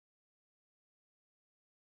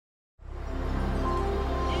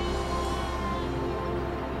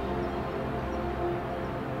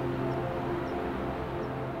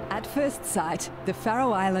first sight, the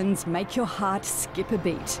Faroe Islands make your heart skip a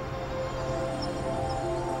beat.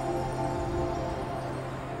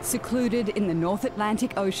 Secluded in the North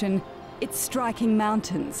Atlantic Ocean, its striking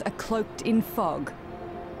mountains are cloaked in fog.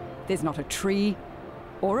 There's not a tree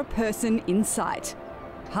or a person in sight.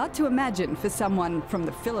 Hard to imagine for someone from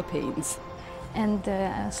the Philippines. And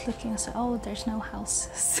I was looking and said, oh, there's no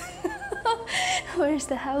houses. Where's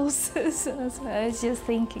the houses? So I was just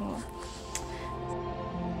thinking.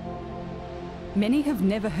 Many have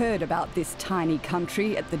never heard about this tiny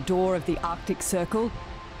country at the door of the Arctic Circle,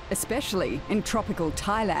 especially in tropical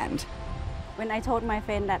Thailand. When I told my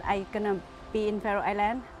friend that I'm gonna be in Faroe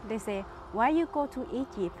Islands, they say, why you go to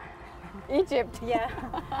Egypt? Egypt? Yeah.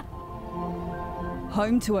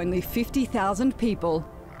 Home to only 50,000 people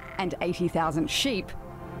and 80,000 sheep,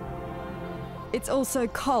 it's also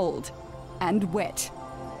cold and wet.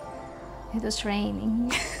 It was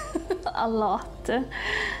raining a lot.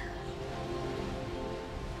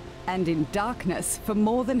 And in darkness for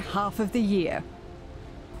more than half of the year.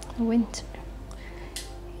 Winter.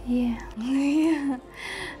 Yeah. Yeah.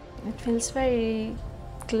 It feels very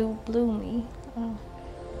gloomy. Oh.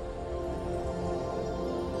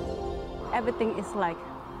 Everything is like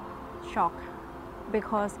shock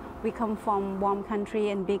because we come from warm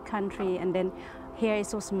country and big country, and then here is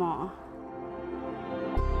so small.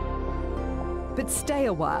 But stay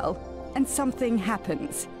a while and something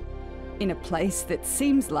happens. In a place that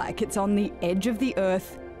seems like it's on the edge of the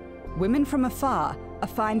earth, women from afar are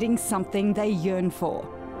finding something they yearn for.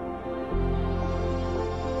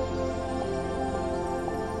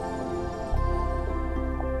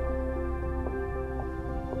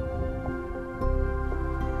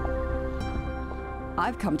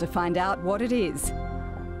 I've come to find out what it is.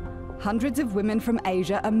 Hundreds of women from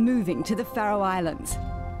Asia are moving to the Faroe Islands.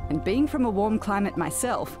 And being from a warm climate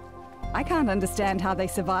myself, I can't understand how they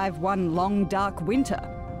survive one long, dark winter,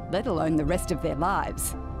 let alone the rest of their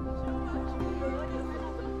lives.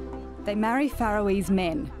 They marry Faroese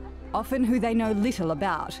men, often who they know little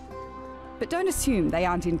about. But don't assume they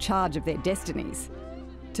aren't in charge of their destinies.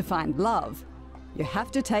 To find love, you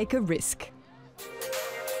have to take a risk.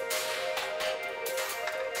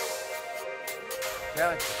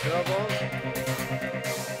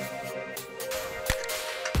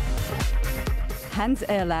 Hans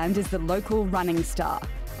Erland is the local running star,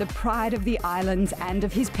 the pride of the islands and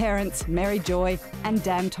of his parents, Mary Joy and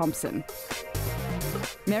Dan Thompson.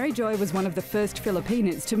 Mary Joy was one of the first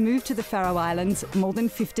Filipinas to move to the Faroe Islands more than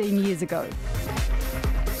 15 years ago.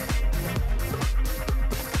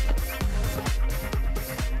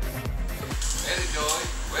 Mary Joy,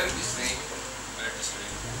 wear this ring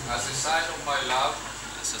as a sign of my love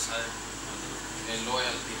and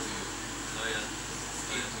loyalty to you.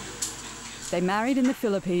 They married in the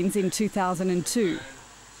Philippines in 2002.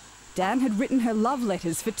 Dan had written her love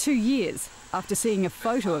letters for 2 years after seeing a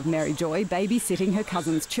photo of Mary Joy babysitting her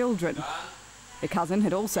cousin's children. The cousin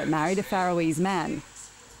had also married a Faroese man.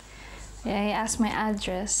 Yeah, he asked my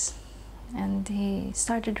address and he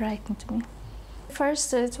started writing to me.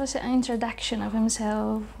 First, it was an introduction of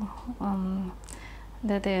himself,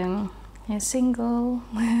 that he's single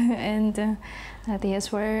and that he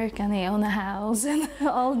has work and he owns a house and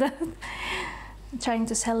all that. Trying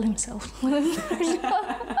to sell himself.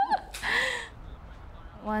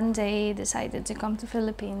 One day he decided to come to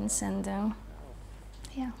Philippines and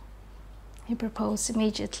yeah, he proposed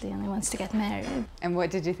immediately and he wants to get married. And what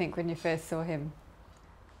did you think when you first saw him?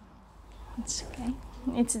 It's okay.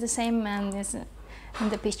 It's the same man as in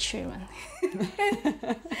the picture.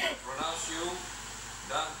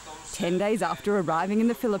 10 days after arriving in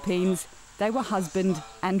the Philippines, they were husband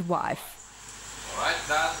and wife. All right,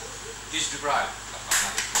 that is the bride.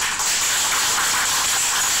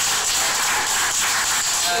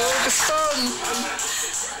 Oh, the sun!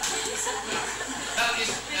 That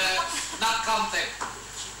is not counted.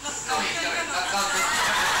 Not counted.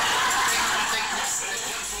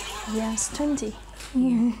 Yes, 20.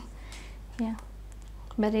 Yeah,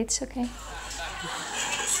 but it's okay.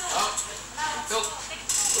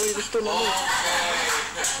 Uy, gusto na mo.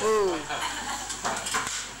 Oh.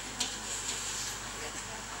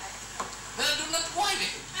 Do not whine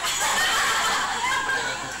it.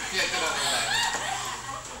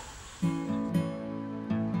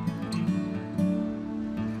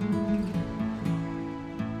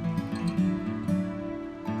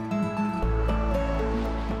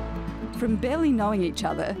 From barely knowing each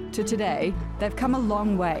other to today, they've come a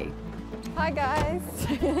long way. Hi guys,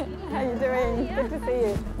 how you doing? Good to see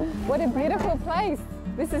you. What a beautiful place.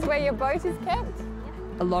 This is where your boat is kept?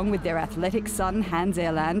 Along with their athletic son, Hans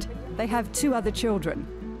Erland, they have 2 other children,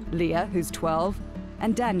 Leah, who's 12,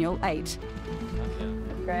 and Daniel 8.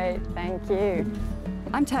 Great, thank you.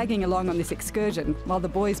 I'm tagging along on this excursion while the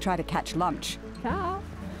boys try to catch lunch. Ciao.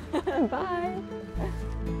 Bye.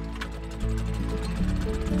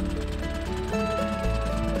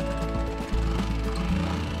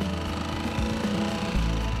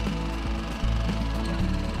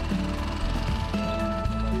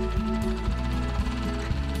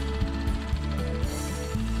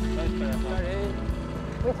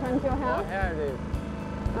 Which one's your house? Here it is.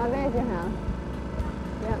 Oh, there's your house.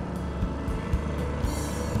 Yeah.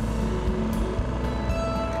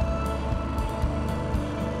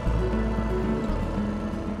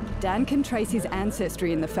 Dan can trace his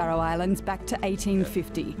ancestry in the Faroe Islands back to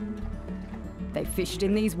 1850. They fished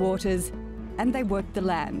in these waters and they worked the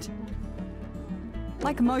land.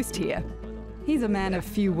 Like most here, he's a man of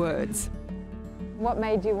few words. What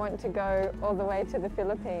made you want to go all the way to the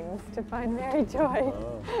Philippines to find Mary Joy?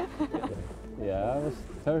 Yeah, I was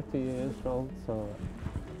 30 years old, so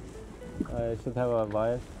I should have a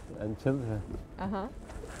wife and children. Uh-huh.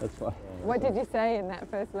 That's why. What did you say in that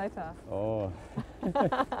first letter? Oh,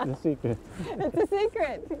 the secret. It's a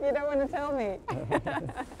secret. You don't want to tell me.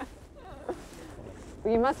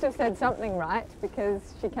 You must have said something right,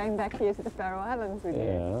 because she came back here to the Faroe Islands with you.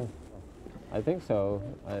 Yeah, I think so.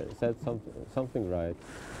 I said something right,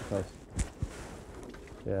 because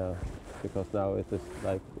now it is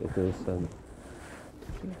like it is. And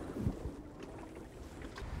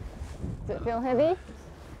does it feel heavy?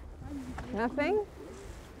 Nothing?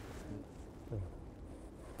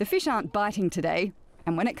 The fish aren't biting today,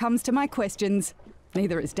 and when it comes to my questions,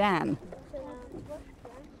 neither is Dan.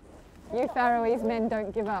 You Faroese men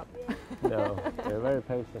don't give up. no, they're very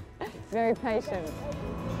patient. Very patient.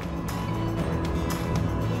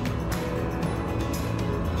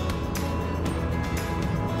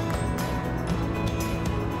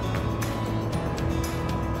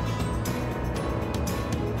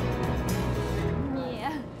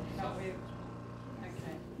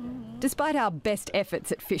 Despite our best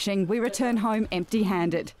efforts at fishing, we return home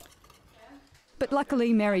empty-handed. But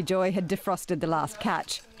luckily, Mary Joy had defrosted the last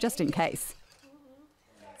catch, just in case.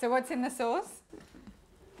 So what's in the sauce?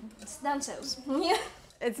 It's Dan's sauce.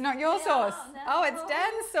 It's not your sauce. Oh, it's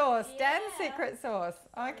Dan's sauce. Dan's secret sauce.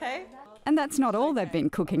 Okay. And that's not all they've been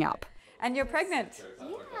cooking up. And you're pregnant.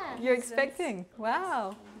 Yeah. You're expecting.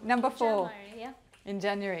 Wow. Number 4. January, yeah. In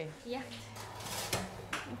January. Yeah.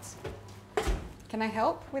 Can I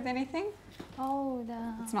help with anything? Oh,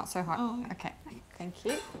 It's not so hot. Oh. Okay. Thank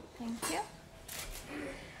you. Thank you.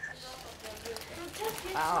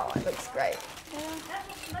 Wow, it looks great.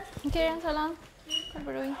 Okay, så lang.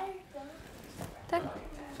 Tack.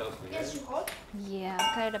 Ja,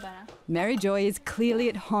 kör det bara. Mary Joy is clearly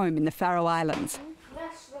at home in the Faroe Islands.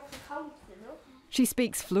 She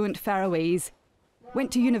speaks fluent Faroese,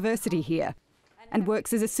 went to university here, and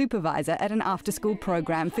works as a supervisor at an after-school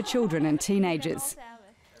program for children and teenagers.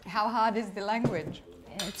 How hard is the language?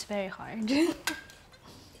 It's very hard.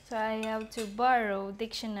 So I have to borrow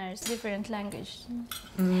dictionaries, different languages,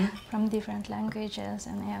 from different languages,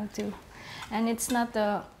 and I have to, and it's not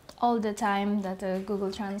all the time that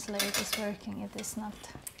Google Translate is working. It is not.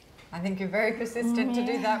 I think you're very persistent to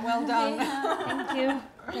do that. Well done. Yeah, thank you,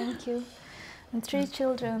 thank you. And 3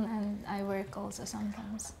 children, and I work also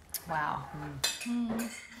sometimes. Wow.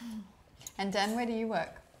 And Dan, where do you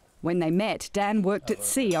work? When they met, Dan worked at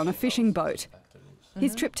sea on a fishing boat.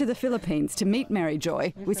 His trip to the Philippines to meet Mary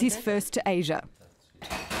Joy was his first to Asia.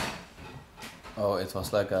 Oh, it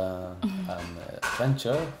was like an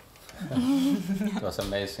adventure. It was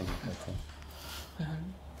amazing, I think.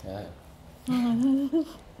 Yeah.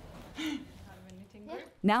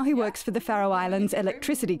 Now he works for the Faroe Islands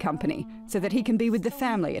electricity company so that he can be with the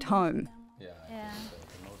family at home. Yeah.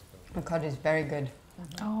 The cod is very good.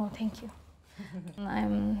 Oh, thank you.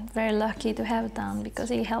 I'm very lucky to have Dan because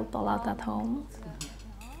he helped a lot at home.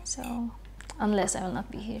 So, unless I will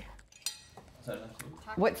not be here.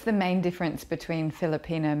 What's the main difference between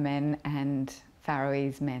Filipino men and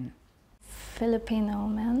Faroese men? Filipino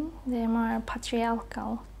men, they're more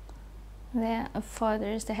patriarchal. The father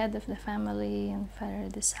is the head of the family and father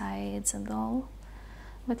decides and all.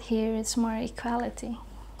 But here it's more equality.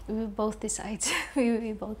 We both decide.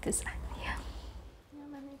 we both decide, yeah.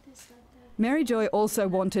 Mary Joy also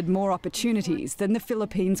wanted more opportunities than the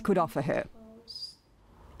Philippines could offer her.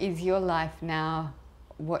 Is your life now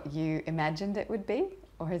what you imagined it would be,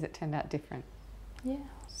 or has it turned out different?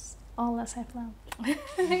 Yes, all as I planned.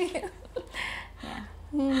 Yeah.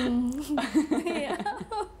 Yeah.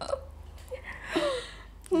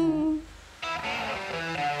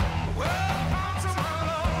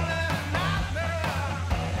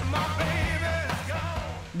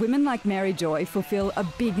 Women like Mary Joy fulfil a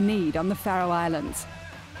big need on the Faroe Islands.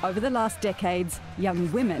 Over the last decades,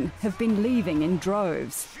 young women have been leaving in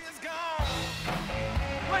droves.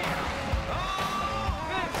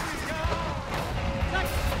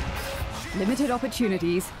 Limited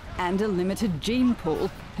opportunities and a limited gene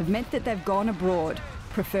pool have meant that they've gone abroad,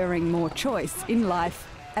 preferring more choice in life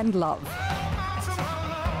and love.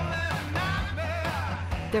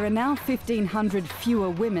 There are now 1,500 fewer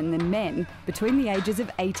women than men between the ages of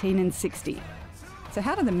 18 and 60. So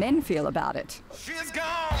how do the men feel about it? She's gone.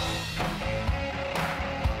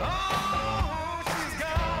 Oh, she's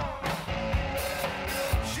gone.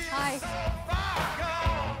 She's Hi. so far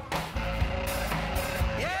gone.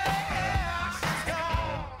 Yeah, she's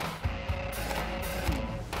gone.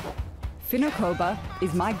 Finnakoba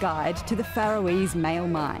is my guide to the Faroese male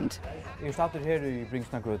mind. Jeg starter her I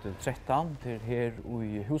Bringsnagøte 13, til her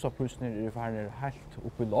I husaprisene farin helt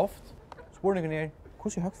opp I loft. Spurningen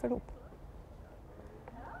hvordan høgt fer det opp?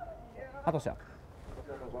 Hatt oss ja.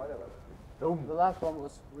 The last one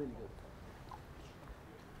was really good.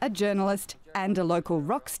 A journalist and a local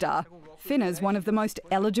rock star, Finna's one of the most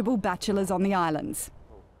eligible bachelors on the islands.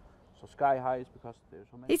 So sky high is because there's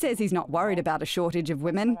so many. He says he's not worried about a shortage of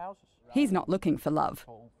women. He's not looking for love,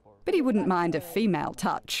 but he wouldn't mind a female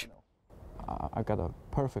touch. I got a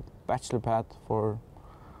perfect bachelor pad for,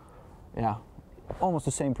 yeah, almost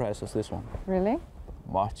the same price as this one. Really?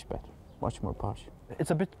 Much better, much more posh.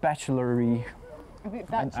 It's a bit bachelor-y. A bit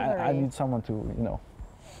And bachelor-y. I need someone to, you know,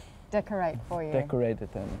 Decorate for you. decorate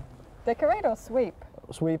it and Decorate or sweep?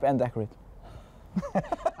 sweep and decorate.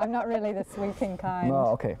 I'm not really the sweeping kind. No,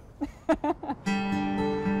 okay.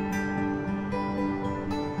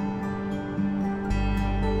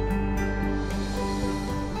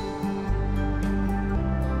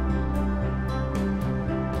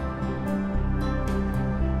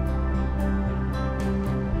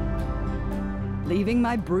 Leaving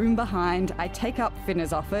my broom behind, I take up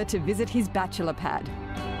Finna's offer to visit his bachelor pad.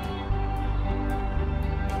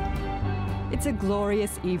 It's a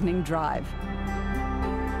glorious evening drive.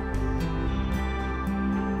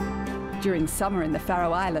 During summer in the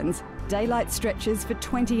Faroe Islands, daylight stretches for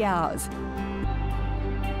 20 hours.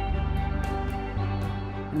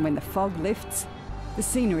 And when the fog lifts, the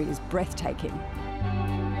scenery is breathtaking.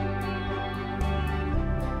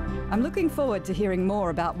 I'm looking forward to hearing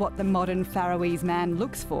more about what the modern Faroese man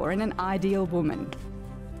looks for in an ideal woman.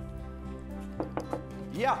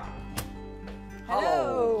 Yeah.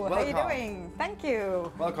 Hello, how are you Welcome. doing? Thank you.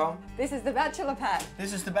 Welcome. This is the bachelor pad.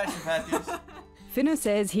 This is the bachelor pad, yes. Finna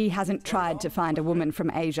says he hasn't tried to find a woman from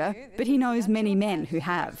Asia, but he knows many men who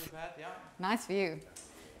have. Nice view.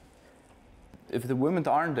 If the women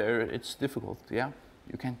aren't there, it's difficult, yeah?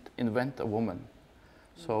 You can't invent a woman.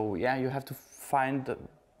 So, yeah, you have to find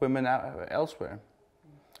women elsewhere.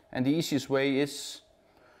 And the easiest way is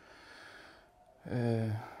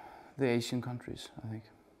the Asian countries, I think.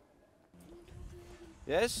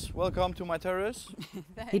 Yes, welcome to my terrace.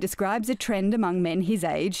 He describes a trend among men his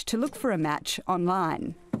age to look for a match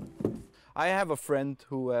online. I have a friend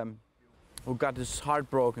who got his heart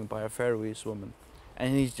broken by a Faroese woman,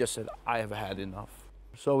 and he just said, I have had enough.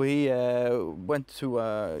 So he went to,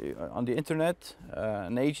 on the internet,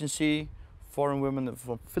 an agency, foreign women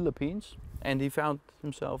from Philippines, and he found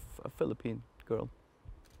himself a Philippine girl.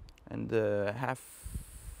 And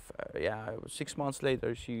 6 months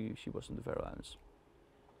later, she was in the Faroe Islands.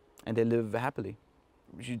 And they live happily.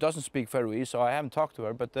 She doesn't speak Faroese, so I haven't talked to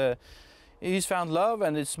her, but he's found love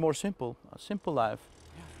and it's more simple, a simple life.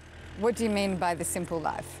 What do you mean by the simple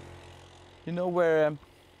life? You know, where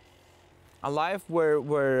a life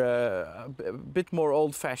where a bit more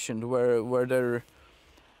old-fashioned, where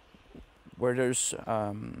there's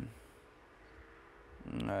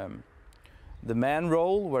the man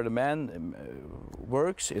role, where the man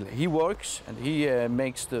works, he works and he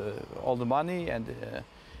makes all the money,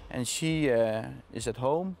 and she is at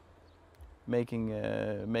home making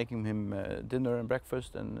him dinner and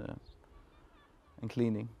breakfast and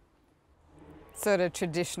cleaning. Sort of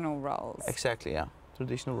traditional roles. Exactly, yeah,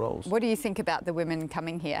 traditional roles. What do you think about the women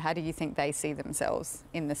coming here? How do you think they see themselves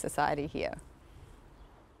in the society here?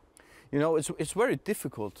 You know, it's very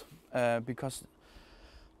difficult because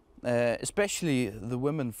especially the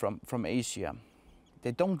women from Asia,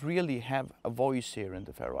 they don't really have a voice here in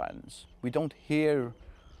the Faroe Islands. We don't hear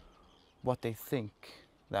what they think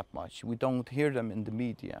that much. We don't hear them in the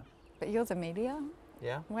media. But you're the media.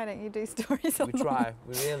 Yeah. Why don't you do stories on We try,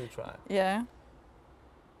 we really try. Yeah.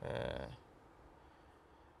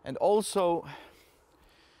 And also,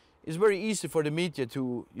 it's very easy for the media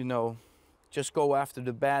to, you know, just go after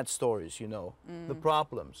the bad stories, you know, the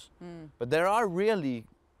problems. But there are really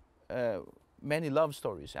many love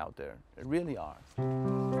stories out there. There really are.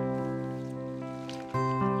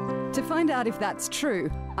 To find out if that's true,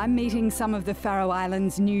 I'm meeting some of the Faroe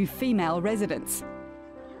Islands' new female residents.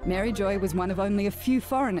 Mary Joy was one of only a few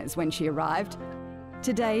foreigners when she arrived.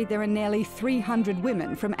 Today, there are nearly 300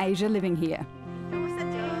 women from Asia living here.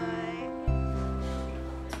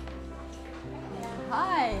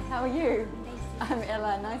 Hi, how are you? I'm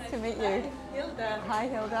Ella, nice to meet you. Hilda. Hi,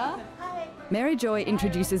 Hilda. Hi. Mary Joy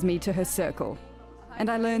introduces me to her circle, and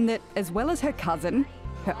I learn that as well as her cousin,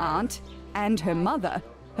 her aunt, and her mother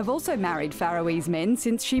have also married Faroese men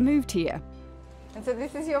since she moved here. And so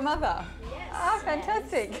this is your mother? Yes. Ah,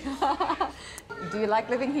 fantastic. Do you like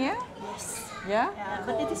living here? Yes. Yeah?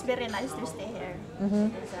 But it is very nice to stay here.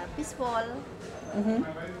 It's peaceful.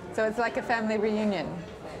 So it's like a family reunion?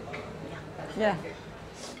 Yeah.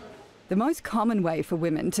 The most common way for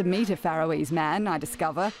women to meet a Faroese man, I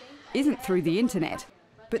discover, isn't through the internet,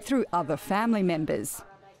 but through other family members.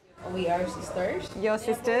 We are sisters. Your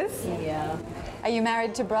sisters? Yeah. Are you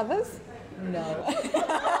married to brothers? No.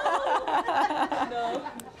 No.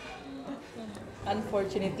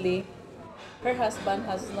 Unfortunately, her husband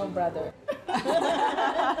has no brother.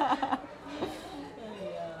 Yeah.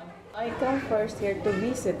 I come first here to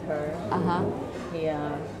visit her.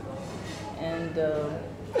 Yeah. And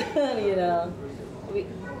you know,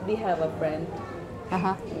 we have a friend.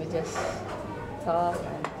 We just talk,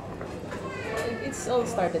 and it's all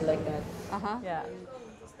started like that. Yeah.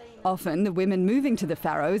 Often the women moving to the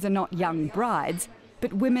Faroes are not young brides,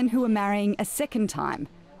 but women who are marrying a second time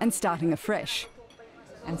and starting afresh.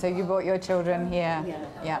 And so you brought your children here?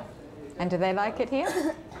 Yeah. And do they like it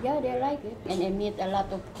here? Yeah, they like it. And I meet a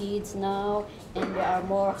lot of kids now, and they are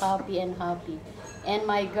more happy and happy. And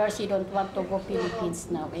my girl, she don't want to go Philippines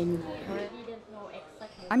now anymore.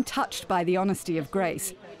 I'm touched by the honesty of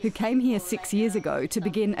Grace, who came here 6 years ago to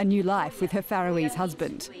begin a new life with her Faroese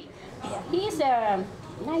husband. He's a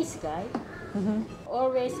nice guy.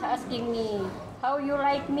 Always asking me, how you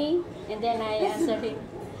like me? And then I answer him,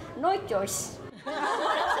 no choice.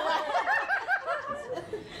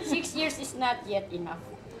 6 years is not yet enough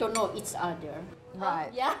to know each other.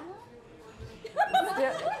 Right. Yeah.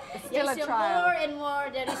 Still a trial. More and more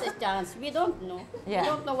there is a chance. We don't know. Yeah. We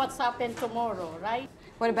don't know what's happened tomorrow, right?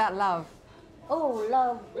 What about love? Oh,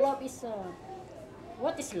 love. Love is...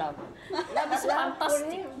 what is love? Love is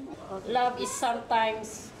fantastic. Love is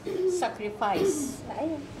sometimes sacrifice.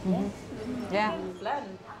 Yeah.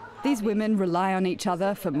 These women rely on each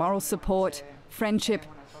other for moral support, friendship,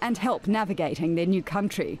 and help navigating their new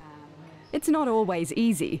country. It's not always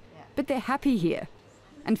easy, but they're happy here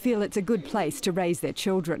and feel it's a good place to raise their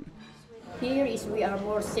children. Here is we are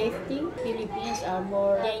more safety. Philippines are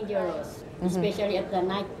more dangerous, especially at the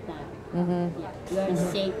night time. Yeah, we are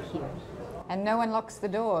safe here. And no one locks the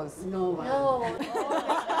doors? No one. No. Always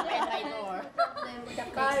open my door. The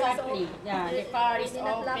car exactly. Yeah, the car is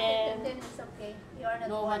open.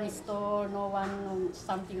 No one is store, no one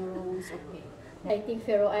something wrong is okay. I think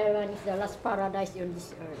Faroe Islands is the last paradise on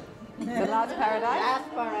this earth. The last paradise? Last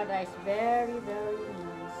paradise. Very, very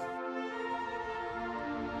nice.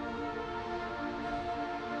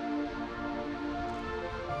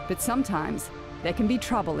 But sometimes there can be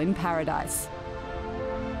trouble in paradise.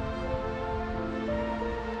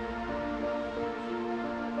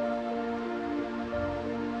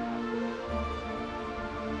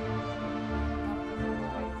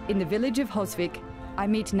 In the village of Hosvik, I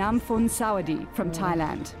meet Namphon Sawadi from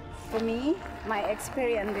Thailand. For me, my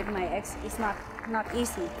experience with my ex is not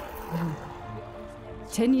easy.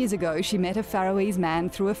 10 years ago, she met a Faroese man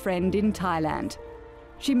through a friend in Thailand.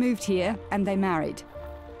 She moved here and they married.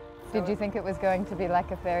 Did you think it was going to be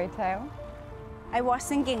like a fairy tale? I was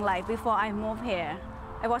thinking like before I moved here,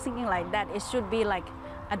 I was thinking like that it should be like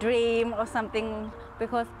a dream or something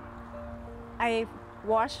because I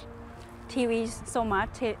watch TV so much,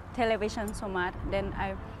 television so much, then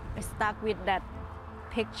I stuck with that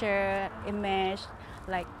picture, image,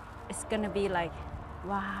 like it's gonna be like,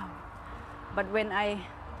 wow. But when I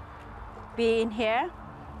be in here,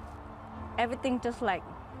 everything just like,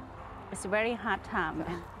 it's a very hard time.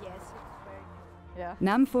 Yeah.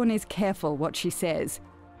 Namphon is careful what she says.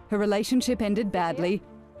 Her relationship ended badly,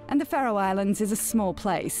 and the Faroe Islands is a small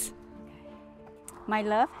place. My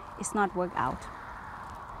love is not worked out.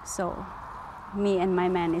 So me and my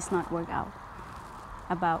man is not worked out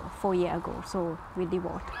about 4 years ago, so we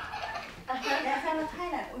divorced.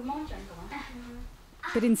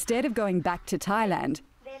 But instead of going back to Thailand,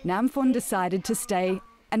 Namphon decided to stay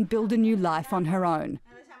and build a new life on her own.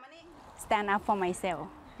 Stand up for myself,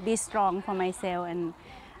 be strong for myself, and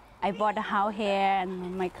I bought a house here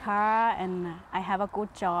and my car, and I have a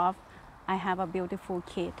good job. I have a beautiful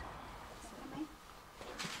kid.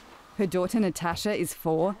 Her daughter Natasha is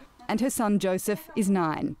 4 and her son Joseph is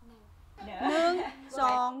 9.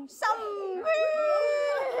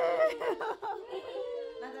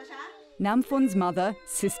 Namphon's mother,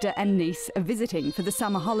 sister and niece are visiting for the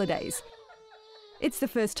summer holidays. It's the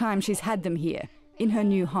first time she's had them here, in her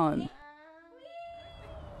new home.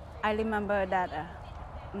 I remember that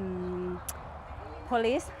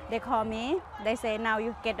police, they call me, they say now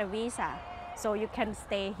you get a visa, so you can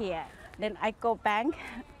stay here. Then I go bank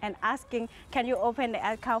and asking, can you open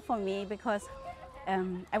the account for me, because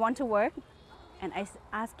I want to work. And I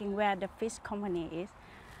asking where the fish company is.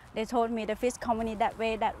 They told me the fish company that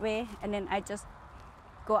way, and then I just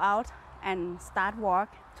go out and start work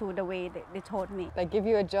to the way they told me. They give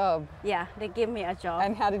you a job? Yeah, they give me a job.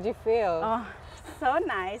 And how did you feel? Oh, so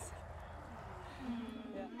nice.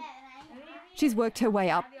 She's worked her way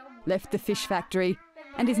up, left the fish factory,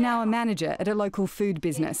 and is now a manager at a local food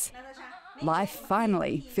business. Life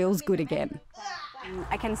finally feels good again.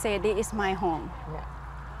 I can say this is my home. Yeah.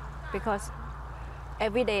 Because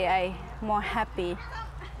every day I'm more happy.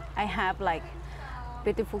 I have like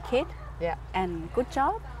beautiful kid, yeah, and good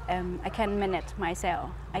job. I can manage myself.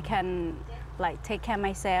 I can like take care of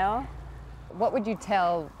myself. What would you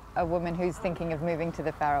tell a woman who's thinking of moving to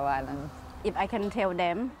the Faroe Islands? If I can tell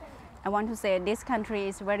them, I want to say this country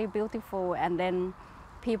is very beautiful, and then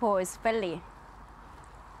people is friendly.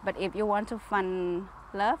 But if you want to find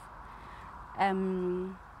love,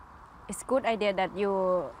 it's good idea that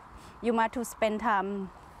you must to spend time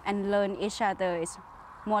and learn each other is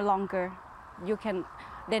more longer.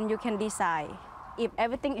 Then you can decide. If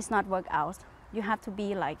everything is not work out, you have to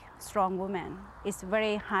be like strong woman. It's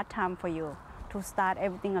very hard time for you to start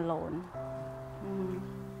everything alone.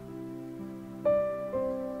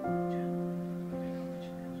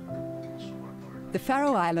 The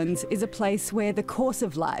Faroe Islands is a place where the course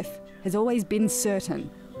of life has always been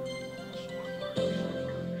certain.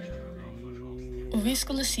 Och vi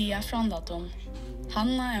skulle säga från datum.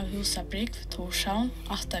 Hanna av Husabrygg, Torshavn,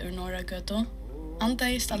 8 ur Norra Göto.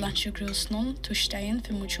 Antaist av Landsjukrusnon, torsdagen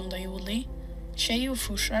 25. juli.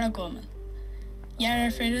 24 år gammel.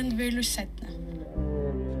 Järarfärden vill sätta.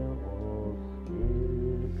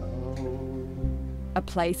 A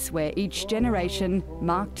place where each generation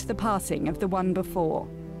marked the passing of the one before.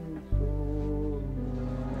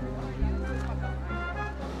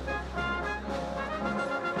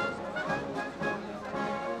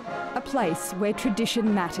 A place where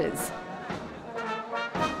tradition matters.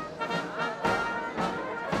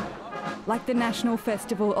 Like the national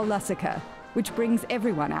festival Olasaka, which brings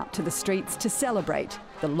everyone out to the streets to celebrate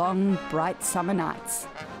the long, bright summer nights.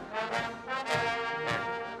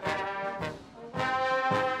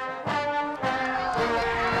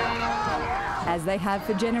 As they have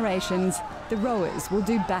for generations, the rowers will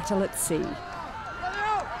do battle at sea.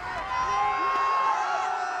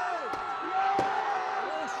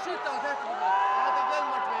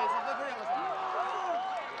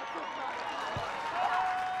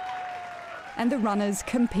 And the runners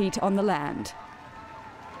compete on the land.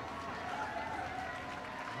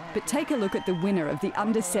 But take a look at the winner of the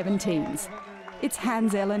under-17s. It's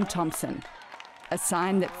Hans Ellen Thompson, a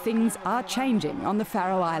sign that things are changing on the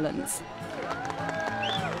Faroe Islands.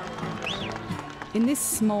 In this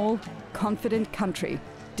small, confident country,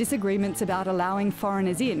 disagreements about allowing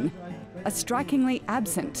foreigners in are strikingly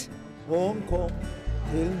absent.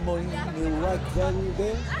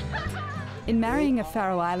 In marrying a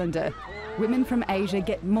Faroe Islander, women from Asia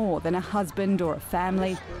get more than a husband or a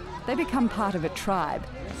family. They become part of a tribe.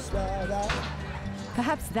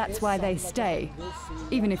 Perhaps that's why they stay,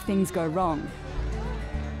 even if things go wrong.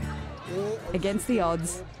 Against the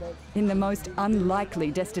odds, in the most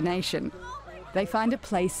unlikely destination, they find a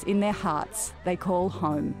place in their hearts they call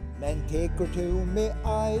home.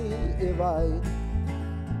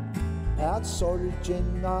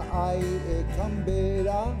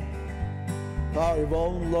 Var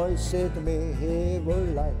vonløyset me hever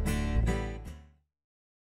lagt